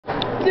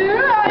Dude,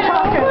 I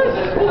almost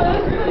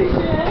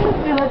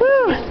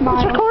Woo!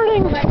 It's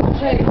recording!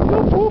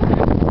 Whoop whoop.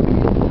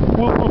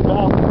 Whoop whoop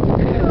now.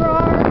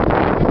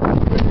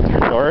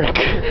 Dork.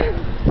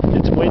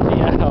 It's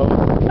windy out.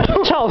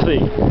 Chelsea,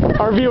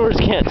 our viewers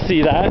can't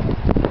see that.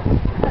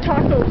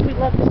 Tacos, we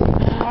love to see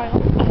the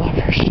smile. I love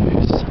her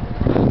shoes.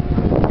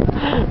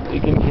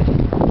 You can hear.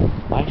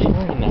 Why is she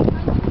wearing that?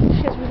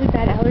 She has really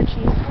bad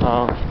allergies.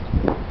 Oh.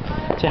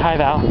 Say hi,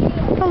 Val.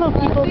 Hello,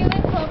 people.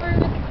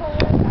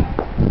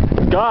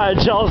 God,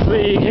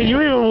 Chelsea, can you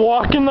even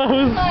walk in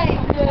those?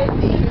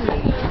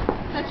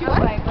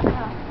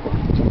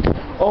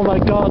 Oh my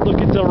God, look,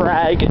 it's a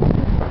rag.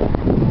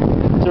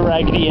 It's a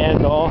raggedy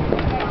andal.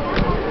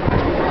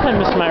 I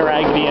miss my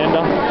raggedy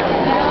andal.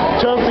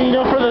 Chelsea, you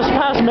know, for this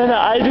past minute,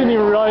 I didn't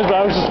even realize that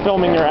I was just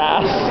filming your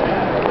ass.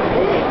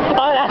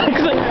 On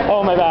accident.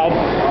 Oh, my bad.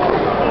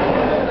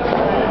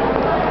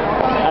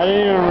 I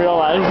didn't even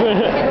realize it.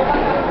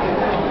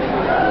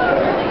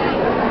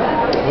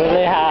 What do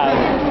they have?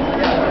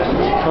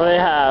 What do they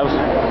have?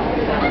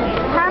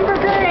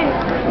 Hamburger and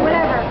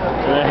whatever.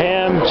 A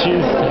ham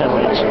cheese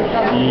sandwich.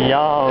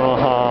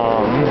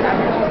 Yum.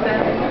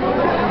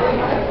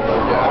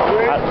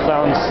 That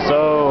sounds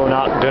so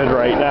not good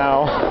right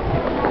now.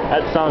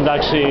 That sounds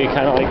actually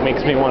kind of like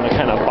makes me want to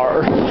kind of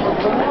barf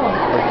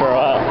or throw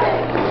up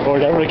or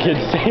whatever kids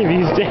say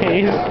these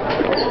days.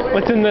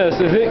 What's in this?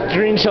 Is it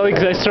green chili?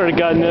 Because I started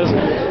gutting this.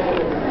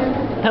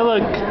 Hey,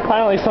 look,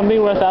 finally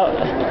something without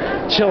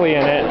chili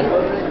in it.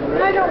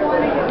 I don't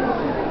want it.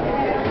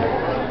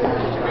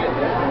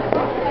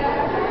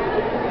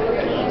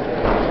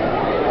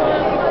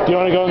 Do you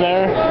want to go in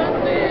there?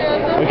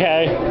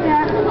 Okay.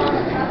 Yeah.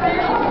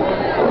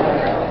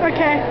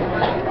 Okay.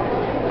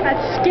 That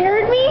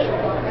scared me?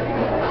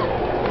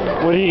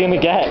 What are you gonna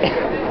get?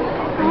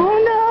 Oh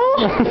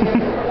no!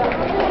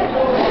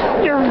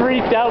 You're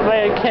freaked out by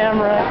a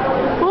camera.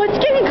 Well, it's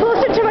getting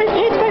closer to my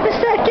face by the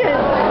second.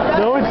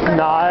 No, it's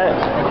not.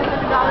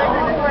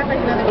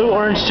 Ooh,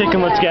 orange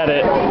chicken, let's get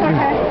it.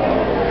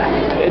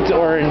 Okay. It's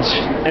orange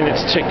and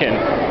it's chicken.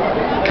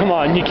 Come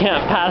on, you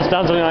can't pass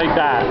down something like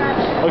that.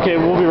 Okay,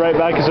 we'll be right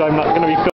back because I'm not gonna be